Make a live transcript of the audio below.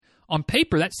on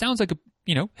paper, that sounds like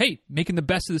hey, making the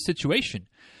best of the situation.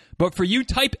 But for you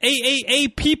type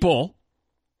AAA people,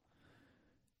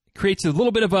 it creates a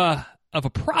little bit of a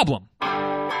problem.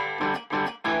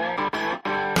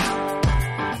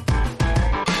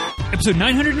 Episode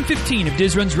 915 of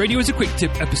Diz Runs Radio is a quick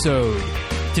tip episode.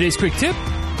 Today's quick tip: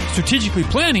 strategically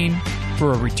planning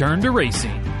for a return to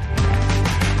racing.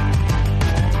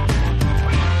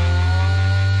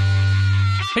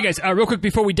 Hey guys, real quick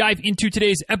before we dive into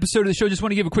today's episode of the show, just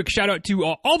want to give a quick shout out to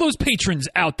all those patrons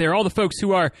out there, all the folks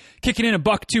who are kicking in $1,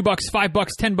 $2, $5,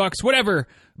 $10, whatever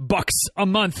bucks a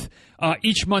month,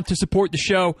 each month to support the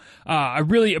show. I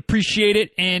really appreciate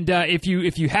it. And if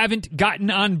you haven't gotten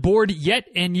on board yet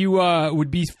and you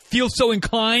feel so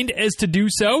inclined as to do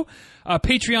so,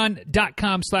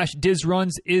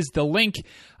 patreon.com/DizRuns is the link.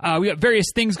 We got various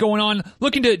things going on,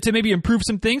 looking to maybe improve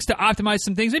some things, to optimize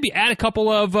some things, maybe add a couple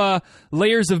of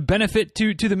layers of benefit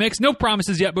to the mix. No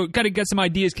promises yet, but got some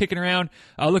ideas kicking around.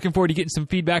 Looking forward to getting some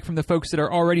feedback from the folks that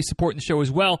are already supporting the show as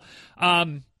well.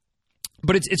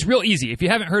 But it's real easy. If you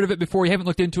haven't heard of it before, you haven't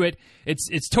looked into it,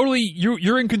 it's totally,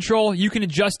 you're in control. You can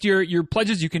adjust your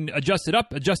pledges. You can adjust it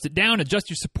up, adjust it down,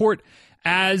 adjust your support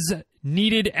as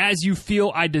needed, as you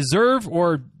feel I deserve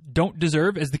or don't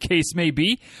deserve, as the case may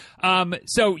be.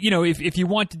 So, if you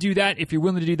want to do that, if you're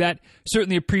willing to do that,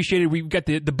 certainly appreciate it. We've got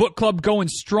the book club going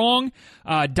strong,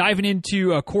 diving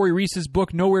into Corey Reese's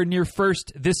book, Nowhere Near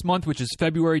First, this month, which is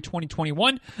February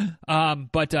 2021.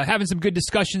 But having some good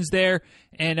discussions there.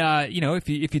 And, if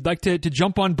you'd like to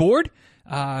jump on board,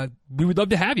 we would love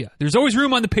to have you. There's always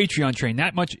room on the Patreon train.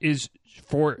 That much is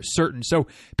for certain. So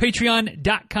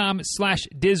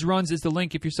patreon.com/DizRuns is the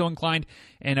link if you're so inclined.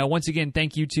 And once again,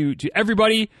 thank you to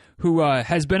everybody who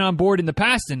has been on board in the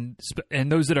past and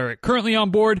those that are currently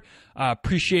on board.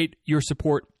 Appreciate your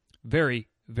support very,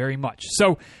 very much.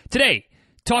 So today,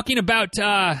 talking about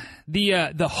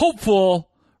the hopeful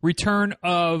return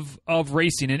of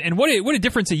racing and what a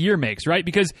difference a year makes, right?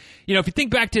 Because, if you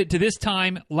think back to this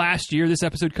time last year, this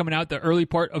episode coming out the early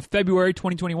part of February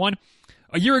 2021,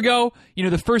 a year ago,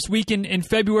 the first week in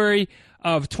February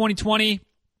of 2020,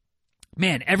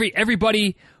 man,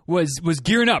 everybody was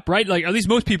gearing up, right? Like, at least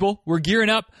most people were gearing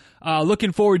up,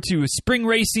 looking forward to a spring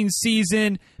racing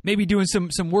season, maybe doing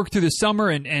some work through the summer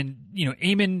and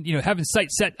aiming, having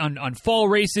sights set on fall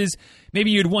races.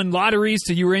 Maybe you'd won lotteries,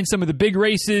 so you were in some of the big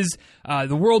races,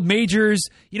 the world majors.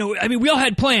 We all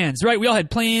had plans, right? We all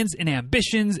had plans and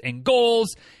ambitions and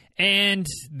goals. And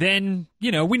then,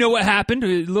 we know what happened.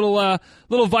 A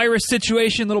little virus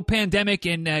situation, little pandemic,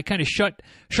 and kind of shut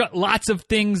lots of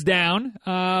things down.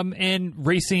 And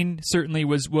racing certainly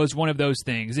was one of those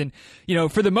things. And,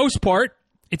 for the most part,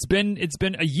 it's been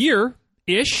a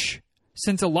year-ish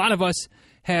since a lot of us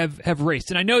have raced.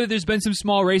 And I know that there's been some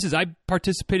small races. I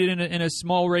participated in a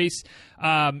small race.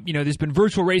 There's been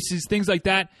virtual races, things like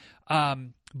that.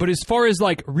 But as far as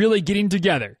like really getting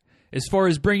together, as far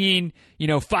as bringing,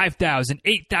 5,000,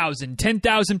 8,000,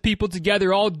 10,000 people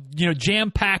together, all,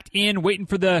 jam-packed in, waiting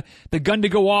for the gun to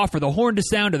go off or the horn to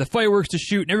sound or the fireworks to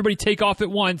shoot and everybody take off at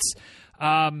once.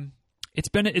 It's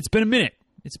been a minute.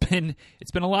 It's been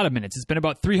a lot of minutes. It's been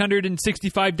about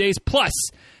 365 days plus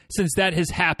since that has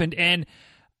happened. And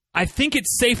I think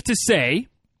it's safe to say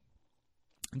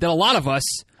that a lot of us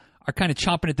are kind of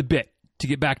chomping at the bit to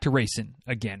get back to racing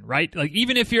again, right? Like,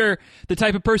 even if you're the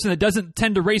type of person that doesn't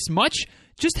tend to race much,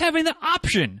 just having the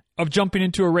option of jumping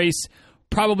into a race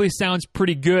probably sounds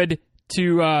pretty good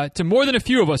to more than a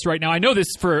few of us right now. I know this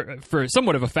for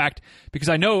somewhat of a fact because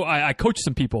I know I coach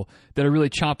some people that are really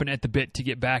chomping at the bit to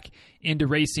get back into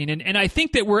racing. And I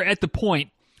think that we're at the point,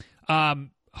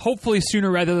 hopefully sooner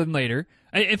rather than later.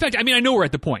 In fact, I know we're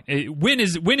at the point. When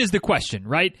is the question,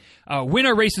 right? When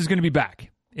are races going to be back?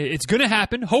 It's going to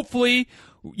happen. Hopefully,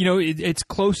 it's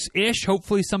close-ish.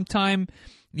 Hopefully sometime,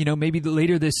 maybe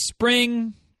later this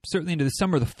spring, certainly into the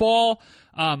summer or the fall.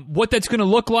 What that's going to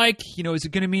look like, is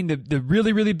it going to mean the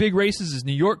really, really big races? Is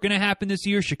New York going to happen this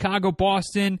year? Chicago,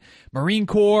 Boston, Marine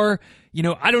Corps?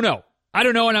 I don't know.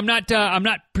 And I'm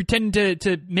not pretending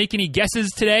to make any guesses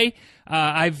today.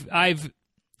 I've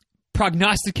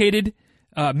prognosticated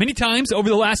many times over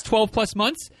the last 12 plus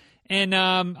months. And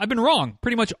I've been wrong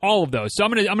pretty much all of those. So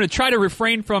I'm gonna try to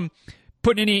refrain from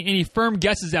putting any firm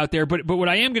guesses out there. But what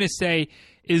I am gonna say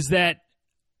is that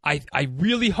I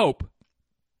really hope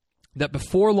that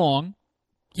before long,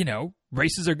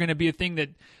 races are going to be a thing that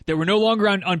we're no longer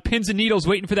on pins and needles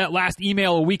waiting for that last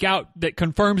email a week out that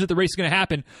confirms that the race is going to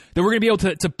happen, that we're going to be able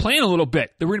to plan a little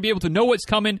bit, that we're going to be able to know what's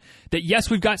coming, that yes,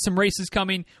 we've got some races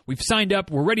coming, we've signed up,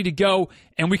 we're ready to go,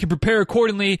 and we can prepare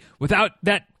accordingly without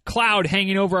that cloud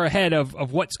hanging over our head of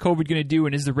what's COVID going to do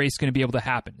and is the race going to be able to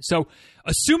happen. So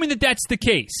assuming that that's the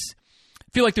case,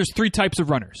 I feel like there's three types of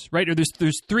runners, right? Or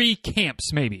there's three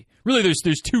camps maybe. Really,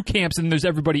 there's two camps and there's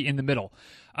everybody in the middle.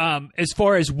 As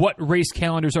far as what race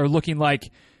calendars are looking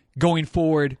like going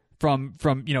forward from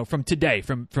today,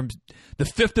 from the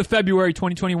 5th of February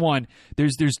 2021,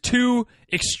 there's two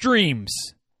extremes,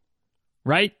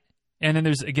 right? And then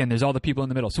there's all the people in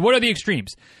the middle. So what are the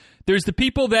extremes? There's the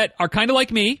people that are kind of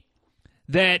like me,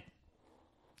 that,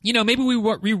 maybe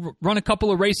we run a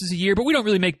couple of races a year, but we don't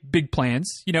really make big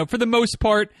plans. For the most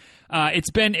part,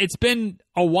 it's been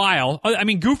a while. I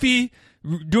mean, Goofy,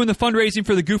 doing the fundraising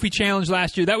for the Goofy Challenge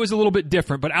last year, that was a little bit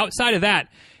different. But outside of that,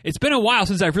 it's been a while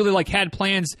since I've really had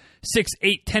plans 6,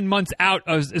 8, 10 months out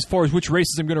as far as which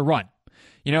races I'm going to run.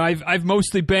 I've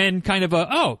mostly been kind of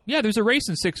there's a race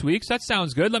in 6 weeks. That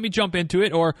sounds good. Let me jump into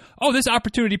it. Or, this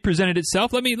opportunity presented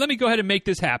itself. Let me go ahead and make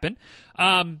this happen.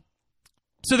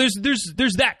 So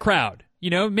there's that crowd.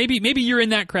 Maybe you're in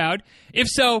that crowd. If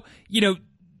so,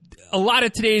 a lot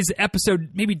of today's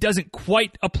episode maybe doesn't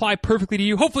quite apply perfectly to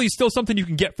you. Hopefully, it's still something you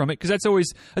can get from it, because that's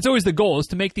always the goal, is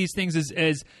to make these things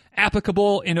as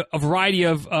applicable in a variety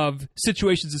of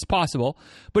situations as possible.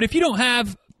 But if you don't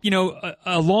have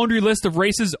a laundry list of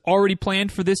races already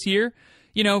planned for this year,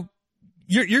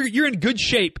 you're in good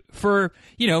shape for,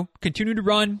 continuing to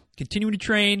run, continuing to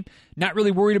train, not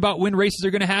really worried about when races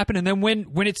are going to happen. And then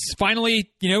when it's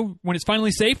finally, when it's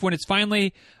finally safe, when it's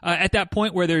finally at that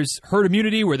point where there's herd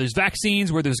immunity, where there's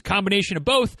vaccines, where there's a combination of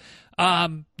both,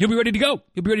 you'll be ready to go.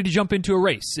 You'll be ready to jump into a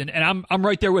race. And I'm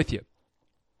right there with you.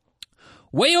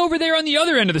 Way over there on the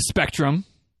other end of the spectrum,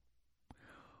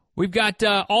 we've got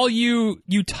all you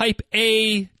type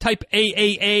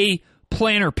AAA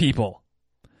planner people.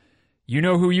 You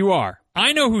know who you are.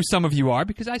 I know who some of you are,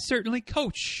 because I certainly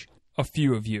coach a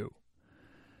few of you.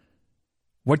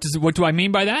 What do I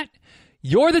mean by that?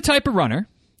 You're the type of runner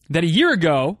that a year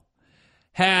ago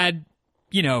had,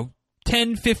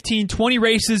 10, 15, 20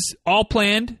 races all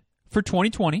planned for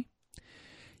 2020.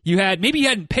 Maybe you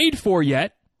hadn't paid for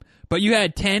yet, but you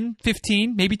had 10,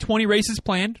 15, maybe 20 races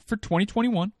planned for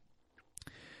 2021.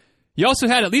 You also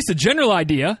had at least a general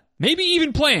idea, maybe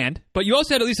even planned, but you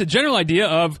also had at least a general idea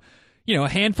of, a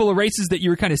handful of races that you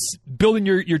were kind of building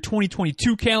your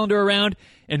 2022 calendar around,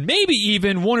 and maybe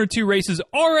even one or two races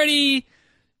already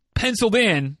penciled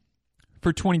in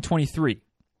for 2023.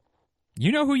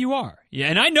 You know who you are. Yeah,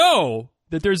 and I know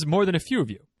that there's more than a few of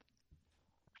you.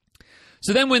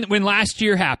 So then when last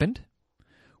year happened,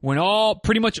 when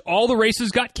pretty much all the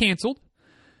races got canceled,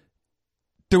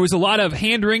 there was a lot of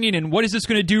hand-wringing and what is this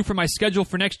going to do for my schedule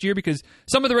for next year? Because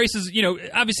some of the races,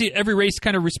 obviously every race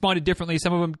kind of responded differently.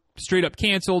 Some of them straight up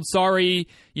canceled. Sorry.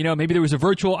 Maybe there was a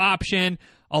virtual option.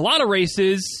 A lot of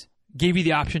races gave you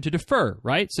the option to defer,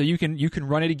 right? So you can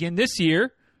run it again this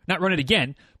year. Not run it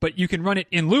again, but you can run it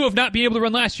in lieu of not being able to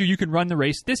run last year. You can run the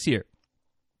race this year.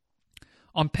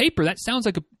 On paper, that sounds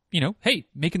like hey,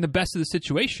 making the best of the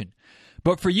situation.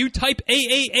 But for you type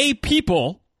AAA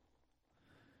people,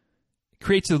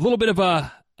 creates a little bit of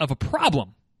a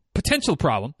problem, potential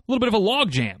problem, a little bit of a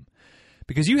logjam,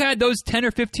 because you had those 10 or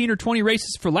 15 or 20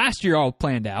 races for last year all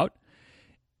planned out,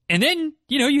 and then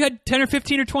you had 10 or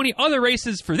 15 or 20 other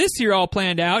races for this year all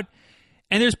planned out,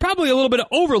 and there's probably a little bit of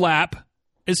overlap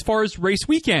as far as race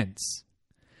weekends.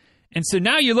 And so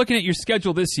now you're looking at your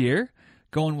schedule this year,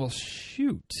 going, well,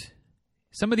 shoot,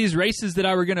 some of these races that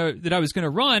I was gonna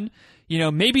run,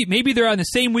 maybe they're on the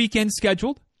same weekend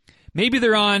scheduled, maybe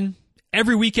they're on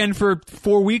every weekend for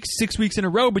 4 weeks, 6 weeks in a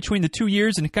row between the 2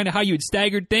 years, and kind of how you had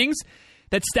staggered things.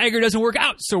 That stagger doesn't work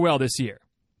out so well this year.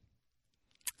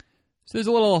 So there's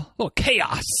a little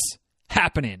chaos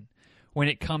happening when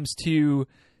it comes to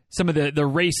some of the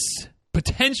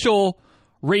potential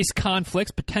race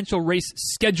conflicts, potential race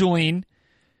scheduling,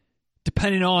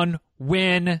 depending on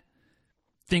when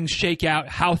things shake out,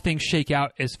 how things shake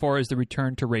out as far as the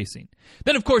return to racing.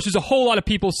 Then, of course, there's a whole lot of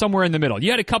people somewhere in the middle. You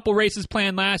had a couple races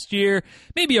planned last year,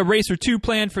 maybe a race or two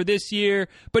planned for this year,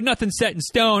 but nothing set in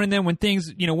stone. And then when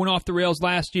things, went off the rails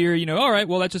last year, all right,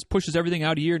 well, that just pushes everything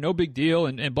out a year, no big deal,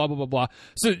 and blah, blah, blah, blah.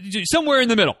 So somewhere in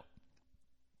the middle.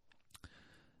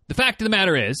 The fact of the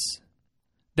matter is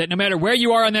that no matter where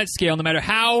you are on that scale, no matter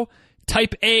how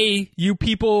Type A, you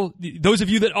people, those of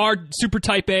you that are super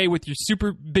Type A with your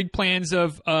super big plans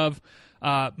of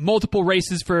multiple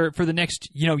races for the next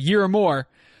year or more,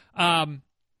 like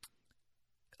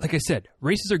I said,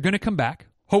 races are going to come back,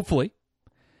 hopefully.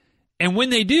 And when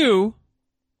they do,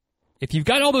 if you've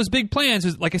got all those big plans,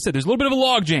 like I said, there's a little bit of a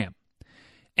logjam.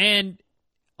 And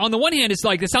on the one hand, it's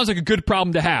like, it sounds like a good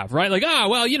problem to have, right? Like,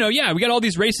 well, we got all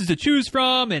these races to choose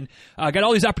from, and I got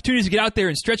all these opportunities to get out there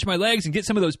and stretch my legs and get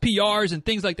some of those PRs and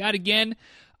things like that again.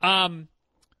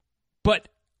 But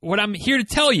what I'm here to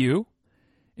tell you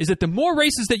is that the more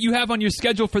races that you have on your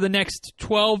schedule for the next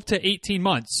 12 to 18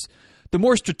 months, the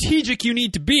more strategic you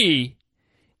need to be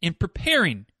in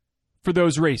preparing for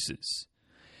those races.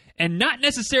 And not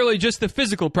necessarily just the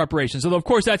physical preparations, although of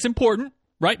course that's important,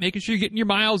 right? Making sure you're getting your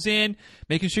miles in,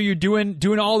 making sure you're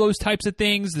doing all those types of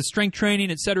things, the strength training,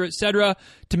 et cetera,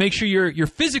 to make sure you're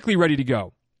physically ready to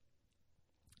go.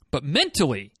 But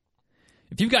mentally,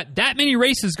 if you've got that many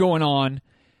races going on,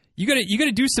 you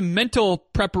gotta do some mental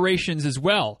preparations as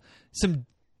well. Some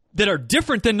that are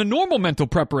different than the normal mental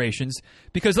preparations,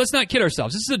 because let's not kid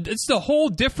ourselves. It's a whole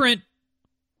different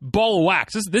ball of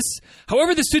wax.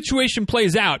 However the situation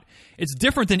plays out, it's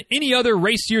different than any other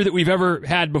race year that we've ever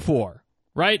had before,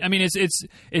 right? I mean,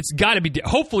 it's got to be.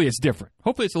 Hopefully, it's different.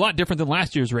 Hopefully, it's a lot different than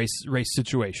last year's race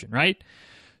situation, right?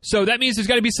 So that means there's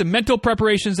got to be some mental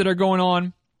preparations that are going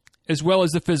on, as well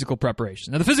as the physical preparations.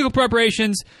 Now, the physical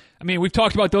preparations, I mean, we've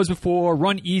talked about those before.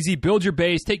 Run easy, build your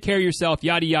base, take care of yourself,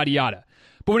 yada yada yada.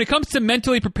 But when it comes to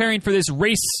mentally preparing for this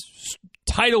race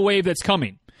tidal wave that's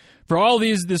coming, for all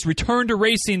this return to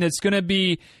racing that's going to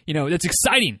be, that's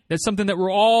exciting. That's something that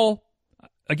we're all,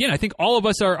 again, I think all of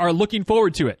us are looking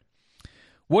forward to it.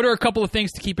 What are a couple of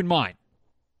things to keep in mind?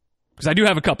 Because I do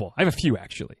have a couple. I have a few,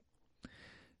 actually.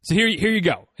 So here you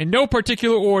go. In no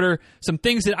particular order, some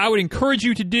things that I would encourage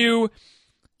you to do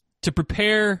to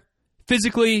prepare to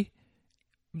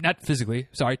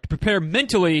prepare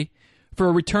mentally for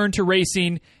a return to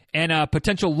racing and a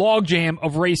potential logjam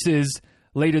of races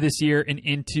later this year and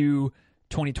into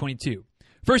 2022.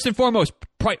 First and foremost,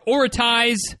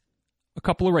 prioritize a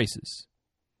couple of races.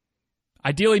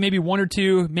 Ideally, maybe one or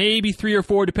two, maybe three or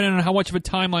four, depending on how much of a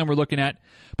timeline we're looking at.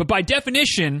 But by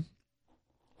definition,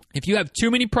 if you have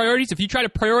too many priorities, if you try to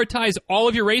prioritize all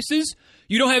of your races,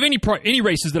 you don't have any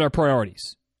races that are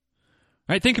priorities.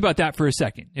 Right? Think about that for a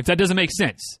second, if that doesn't make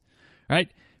sense. Right?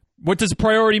 What does a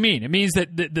priority mean? It means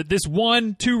that this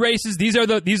 1-2 races, these are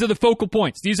the focal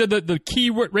points. These are the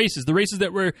key races, the races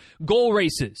that were goal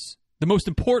races, the most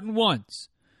important ones.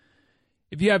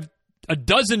 If you have a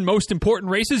dozen most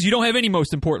important races, you don't have any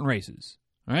most important races.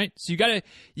 All right? So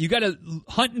you gotta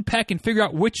hunt and peck and figure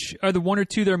out which are the one or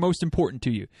two that are most important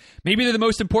to you. Maybe they're the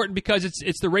most important because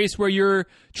it's the race where you're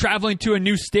traveling to a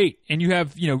new state and you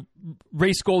have,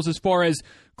 race goals as far as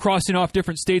crossing off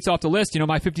different states off the list.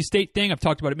 My 50-state thing, I've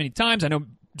talked about it many times. I know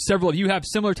several of you have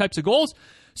similar types of goals.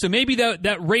 So maybe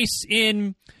that race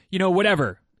in,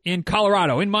 in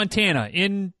Colorado, in Montana,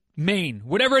 in Maine,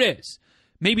 whatever it is,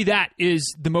 maybe that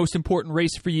is the most important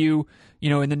race for you,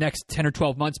 in the next 10 or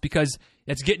 12 months, because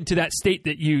it's getting to that state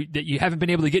that you haven't been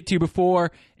able to get to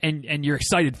before, and you're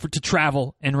excited to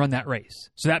travel and run that race.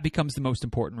 So that becomes the most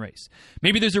important race.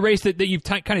 Maybe there's a race that you've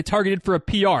kind of targeted for a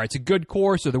PR. It's a good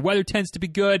course, or the weather tends to be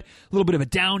good, a little bit of a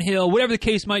downhill, whatever the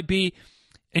case might be,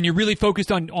 and you're really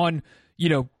focused on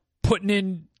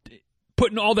putting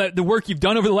all the work you've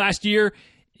done over the last year,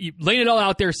 laying it all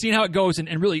out there, seeing how it goes,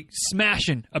 and really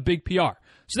smashing a big PR.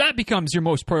 So that becomes your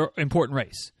most important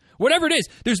race. Whatever it is,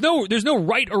 there's no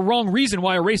right or wrong reason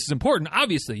why a race is important.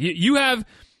 Obviously, you have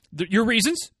your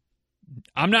reasons.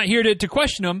 I'm not here to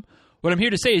question them. What I'm here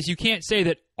to say is you can't say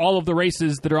that all of the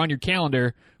races that are on your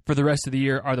calendar for the rest of the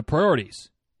year are the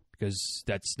priorities, because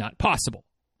that's not possible.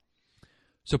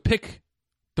 So pick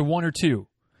the one or two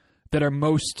that are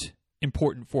most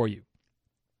important for you,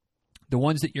 the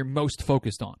ones that you're most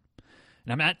focused on.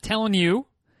 And I'm not telling you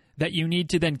that you need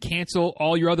to then cancel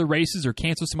all your other races or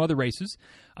cancel some other races.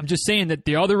 I'm just saying that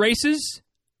the other races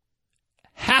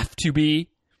have to be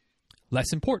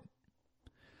less important.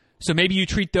 So maybe you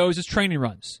treat those as training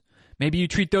runs. Maybe you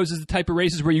treat those as the type of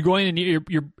races where you go in and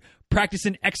you're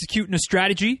practicing executing a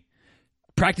strategy,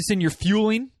 practicing your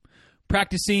fueling,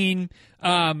 practicing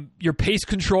your pace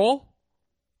control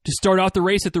to start out the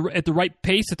race at the right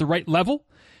pace, at the right level.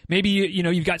 Maybe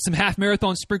you've got some half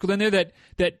marathons sprinkled in there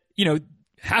that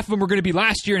half of them were going to be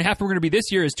last year and half of them were going to be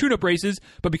this year as tune-up races,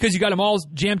 but because you got them all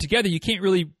jammed together, you can't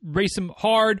really race them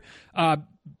hard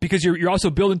because you're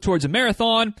also building towards a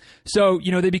marathon. So,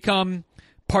 they become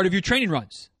part of your training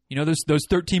runs. Those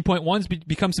 13.1s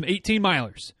become some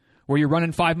 18-milers where you're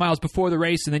running 5 miles before the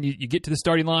race, and then you get to the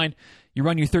starting line, you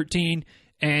run your 13,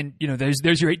 and,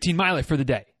 there's your 18-miler for the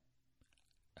day.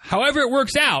 However it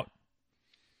works out,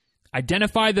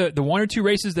 identify the one or two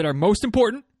races that are most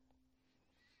important,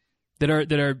 that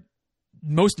are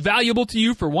most valuable to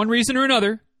you for one reason or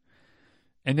another,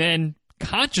 and then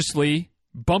consciously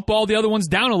bump all the other ones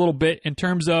down a little bit in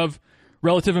terms of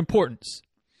relative importance.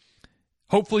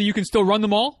 Hopefully you can still run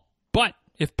them all, but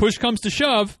if push comes to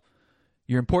shove,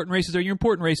 your important races are your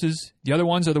important races. The other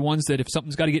ones are the ones that if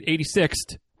something's got to get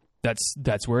 86th,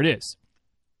 that's where it is.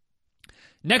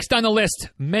 Next on the list,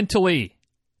 mentally.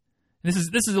 This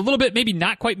is a little bit, maybe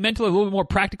not quite mental, a little bit more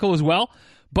practical as well,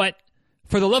 but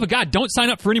for the love of God, don't sign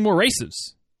up for any more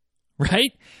races,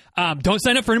 right? Don't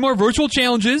sign up for any more virtual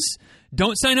challenges.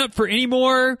 Don't sign up for any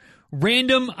more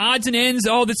random odds and ends.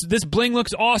 Oh, this bling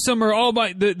looks awesome, or oh,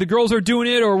 the girls are doing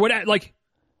it, or whatever. Like,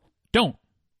 don't.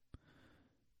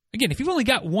 Again, if you've only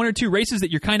got 1 or 2 races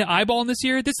that you're kind of eyeballing this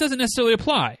year, this doesn't necessarily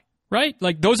apply, right?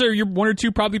 Like, those are your 1 or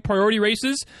 2 probably priority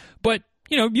races, but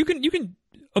you can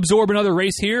absorb another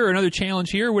race here or another challenge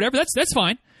here or whatever. That's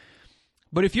fine.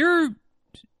 But if your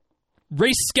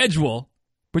race schedule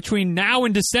between now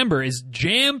and December is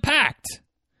jam-packed,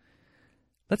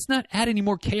 let's not add any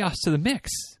more chaos to the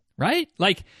mix, right?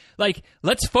 Like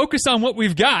let's focus on what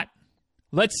we've got.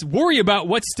 Let's worry about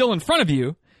what's still in front of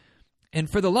you. And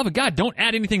for the love of God, don't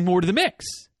add anything more to the mix.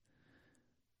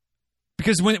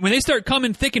 Because when they start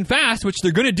coming thick and fast, which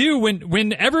they're going to do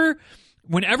whenever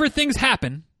things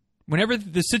happen, whenever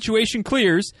the situation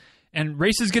clears and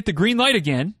races get the green light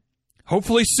again,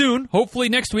 hopefully soon, hopefully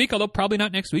next week, although probably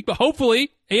not next week, but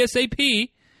hopefully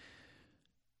ASAP,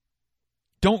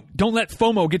 don't let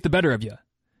FOMO get the better of you.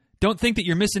 Don't think that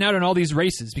you're missing out on all these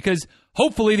races, because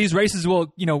hopefully these races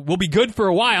will be good for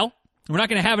a while. We're not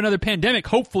going to have another pandemic,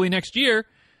 hopefully, next year.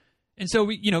 And so,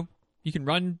 you can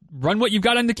run what you've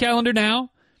got on the calendar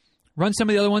now, run some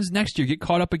of the other ones next year, get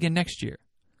caught up again next year.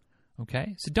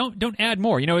 Okay? So don't add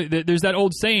more. There's that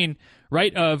old saying,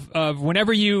 right, of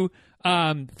whenever you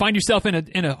find yourself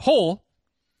in a hole,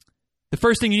 the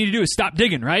first thing you need to do is stop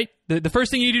digging, right? The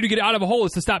first thing you need to do to get out of a hole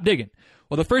is to stop digging.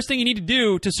 Well, the first thing you need to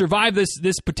do to survive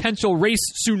this potential race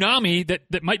tsunami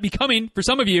that might be coming for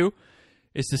some of you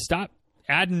is to stop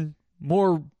adding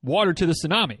more water to the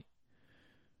tsunami.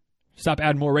 Stop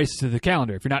adding more races to the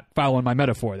calendar, if you're not following my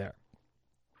metaphor there.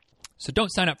 So don't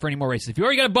sign up for any more races. If you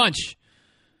already got a bunch,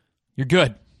 you're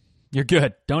good. You're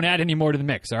good. Don't add any more to the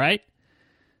mix, all right?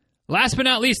 Last but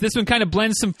not least, this one kind of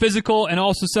blends some physical and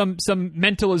also some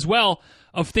mental as well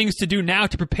of things to do now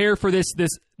to prepare for this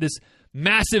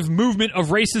massive movement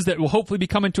of races that will hopefully be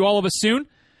coming to all of us soon,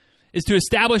 is to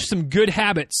establish some good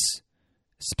habits,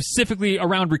 specifically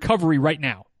around recovery right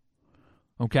now.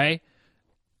 Okay?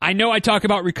 I know I talk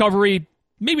about recovery,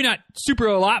 maybe not super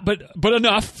a lot, but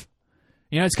enough.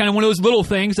 It's kind of one of those little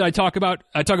things that I talk about.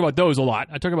 I talk about those a lot.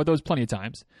 I talk about those plenty of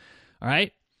times. All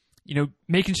right?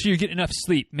 Making sure you get enough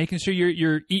sleep, making sure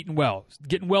you're eating well,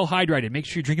 getting well hydrated, make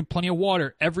sure you're drinking plenty of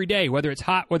water every day, whether it's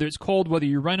hot, whether it's cold, whether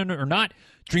you're running or not,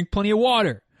 drink plenty of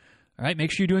water. All right?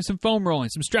 Make sure you're doing some foam rolling,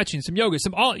 some stretching, some yoga,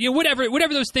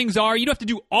 whatever those things are. You don't have to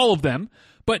do all of them,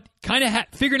 but kind of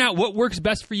figuring out what works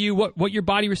best for you, what your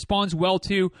body responds well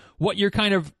to, what your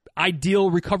kind of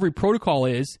ideal recovery protocol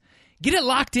is. Get it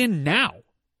locked in now,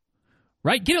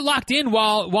 right? Get it locked in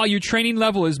while your training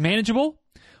level is manageable,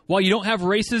 while you don't have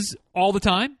races all the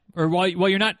time, or while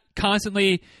you're not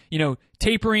constantly,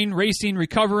 tapering, racing,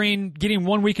 recovering, getting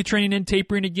 1 week of training in,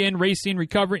 tapering again, racing,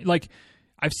 recovering. Like,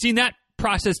 I've seen that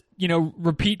process,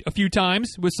 repeat a few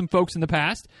times with some folks in the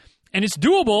past, and it's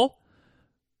doable.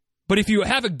 But if you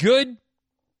have a good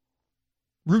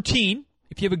routine,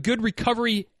 if you have a good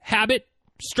recovery habit,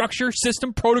 structure,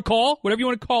 system, protocol, whatever you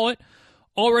want to call it,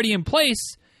 already in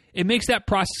place, it makes that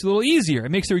process a little easier. It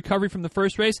makes the recovery from the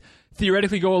first race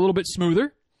theoretically go a little bit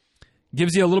smoother,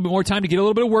 gives you a little bit more time to get a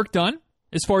little bit of work done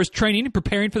as far as training and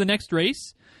preparing for the next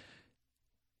race,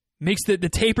 makes the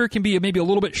taper can be maybe a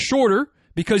little bit shorter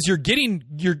because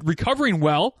you're recovering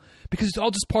well, because it's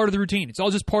all just part of the routine. It's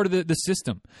all just part of the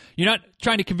system. You're not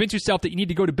trying to convince yourself that you need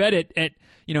to go to bed at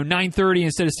 9:30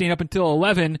 instead of staying up until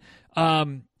 11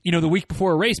 the week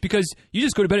before a race, because you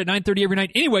just go to bed at 9:30 every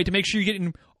night anyway to make sure you're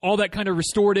getting all that kind of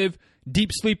restorative,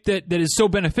 deep sleep that is so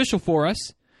beneficial for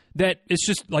us, that it's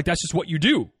just like that's just what you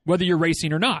do, whether you're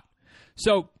racing or not.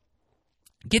 So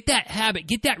get that habit,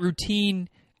 get that routine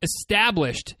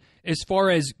established as far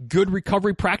as good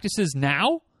recovery practices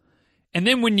now, and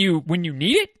then when you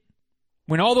need it,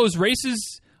 when all those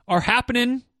races are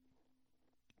happening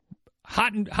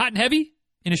hot and heavy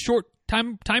in a short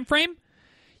time frame,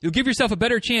 you'll give yourself a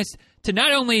better chance to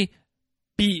not only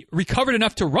be recovered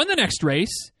enough to run the next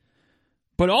race,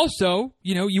 but also,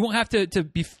 you won't have to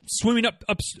be swimming up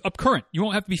current. You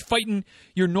won't have to be fighting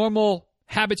your normal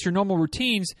habits, your normal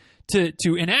routines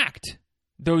to enact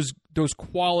those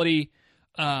quality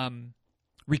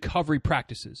recovery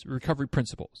practices, recovery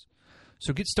principles.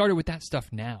 So get started with that stuff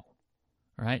now.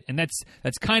 All right? And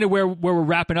that's kind of where we're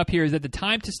wrapping up here, is that the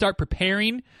time to start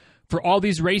preparing for all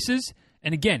these races.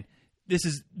 And again,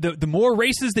 the more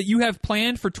races that you have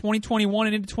planned for 2021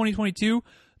 and into 2022,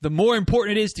 the more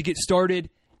important it is to get started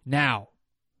now.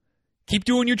 Keep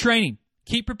doing your training.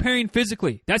 Keep preparing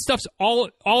physically. That stuff's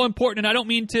all important, and I don't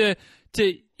mean to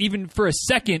even for a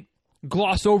second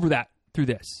gloss over that through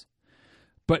this.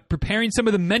 But preparing some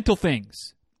of the mental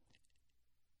things,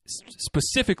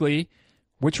 specifically,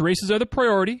 which races are the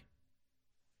priority,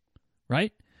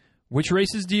 right? Which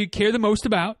races do you care the most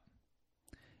about?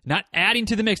 Not adding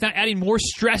to the mix, not adding more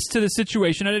stress to the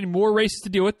situation, not adding more races to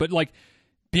deal with, but like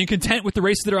being content with the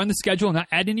races that are on the schedule and not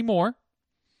adding any more.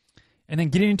 And then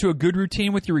getting into a good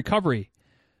routine with your recovery.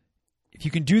 If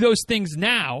you can do those things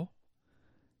now,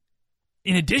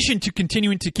 in addition to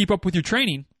continuing to keep up with your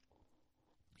training,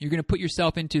 you're going to put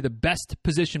yourself into the best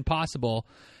position possible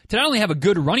to not only have a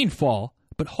good running fall,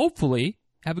 but hopefully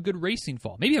have a good racing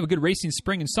fall. Maybe have a good racing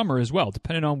spring and summer as well,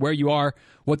 depending on where you are,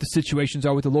 what the situations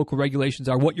are, what the local regulations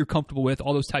are, what you're comfortable with,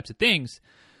 all those types of things.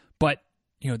 But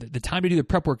the time to do the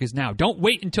prep work is now. Don't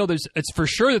wait until it's for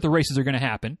sure that the races are going to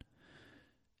happen.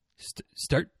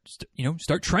 Start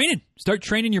training. Start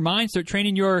training your mind. Start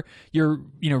training your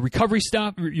recovery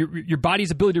stuff, your body's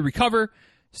ability to recover.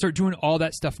 Start doing all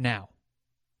that stuff now.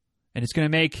 And it's going to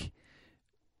make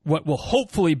what will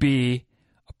hopefully be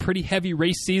a pretty heavy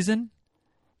race season.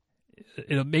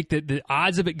 It'll make the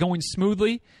odds of it going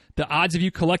smoothly, the odds of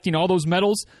you collecting all those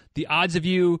medals, the odds of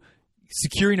you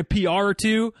securing a PR or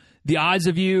two, the odds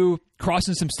of you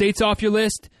crossing some states off your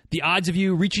list, the odds of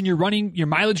you reaching your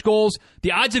mileage goals,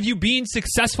 the odds of you being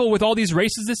successful with all these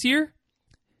races this year,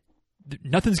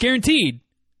 nothing's guaranteed,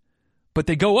 but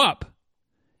they go up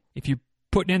if you're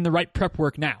putting in the right prep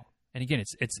work now. And again,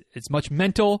 it's much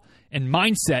mental and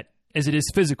mindset as it is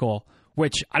physical,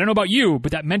 which I don't know about you,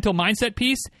 but that mental mindset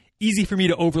piece, easy for me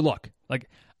to overlook. Like,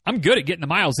 I'm good at getting the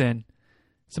miles in.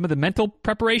 Some of the mental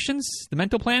preparations, the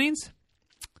mental plannings,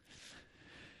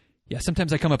 yeah,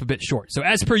 sometimes I come up a bit short. So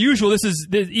as per usual,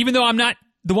 even though I'm not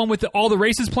the one with all the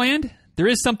races planned, there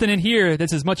is something in here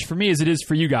that's as much for me as it is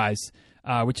for you guys,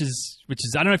 which is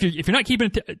I don't know if you're not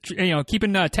keeping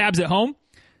tabs at home.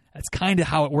 That's kind of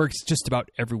how it works just about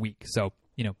every week. So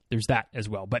there's that as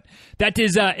well. But that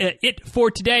is it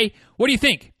for today. What do you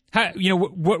think?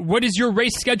 What does your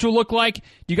race schedule look like? Do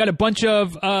you got a bunch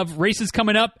of races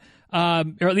coming up?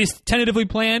 Or at least tentatively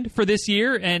planned for this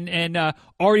year and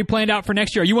already planned out for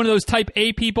next year? Are you one of those type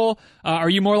A people? Are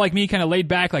you more like me, kind of laid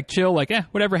back, like chill, like,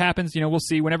 whatever happens, we'll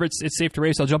see. Whenever it's safe to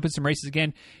race, I'll jump in some races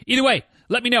again. Either way,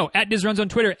 let me know. @DizRuns on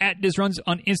Twitter, @DizRuns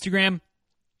on Instagram.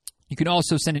 You can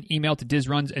also send an email to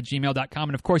dizruns@gmail.com.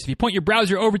 And of course, if you point your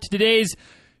browser over to today's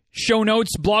show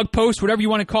notes, blog post, whatever you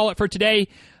want to call it for today,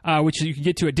 which you can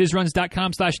get to at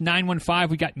dizruns.com/915.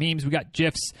 We got memes, we got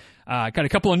GIFs, got a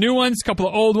couple of new ones, a couple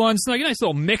of old ones, like a nice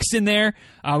little mix in there.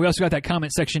 We also got that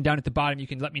comment section down at the bottom. You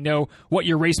can let me know what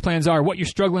your race plans are, what you're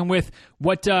struggling with,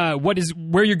 where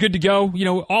you're good to go.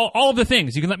 All of the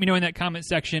things. You can let me know in that comment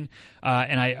section,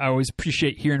 and I always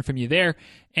appreciate hearing from you there.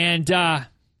 And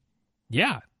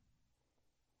yeah.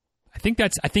 I think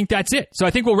that's it. So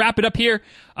I think we'll wrap it up here.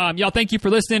 Y'all, thank you for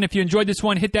listening. If you enjoyed this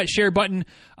one, hit that share button.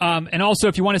 And also,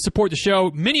 if you want to support the show,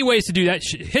 many ways to do that.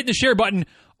 Hitting the share button,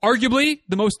 arguably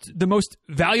the most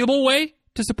valuable way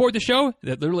to support the show.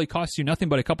 That literally costs you nothing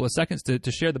but a couple of seconds to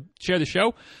share the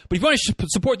show. But if you want to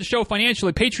support the show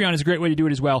financially, Patreon is a great way to do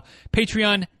it as well.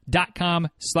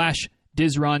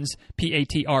 Patreon.com/DizRuns,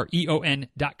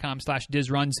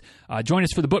 Patreon.com/DizRuns. Join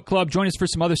us for the book club. Join us for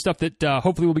some other stuff that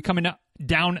hopefully will be coming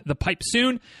down the pipe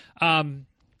soon.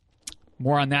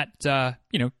 More on that, to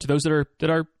those that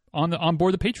are on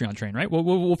board the Patreon train, right?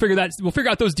 We'll figure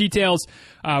out those details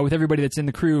with everybody that's in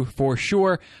the crew for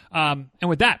sure. And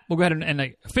with that, we'll go ahead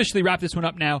and officially wrap this one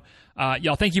up now.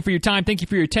 Y'all, thank you for your time. Thank you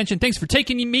for your attention. Thanks for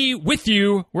taking me with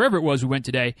you wherever it was we went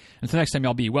today. Until next time,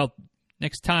 y'all be well.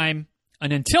 Next time.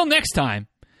 And until next time,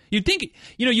 you'd think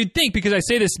because I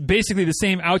say this basically the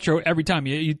same outro every time,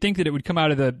 you'd think that it would come out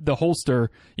of the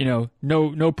holster, no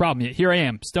problem. Here I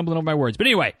am, stumbling over my words. But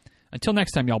anyway, until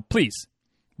next time, y'all, please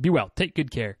be well. Take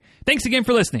good care. Thanks again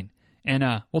for listening. And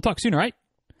we'll talk soon, all right?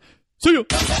 See you.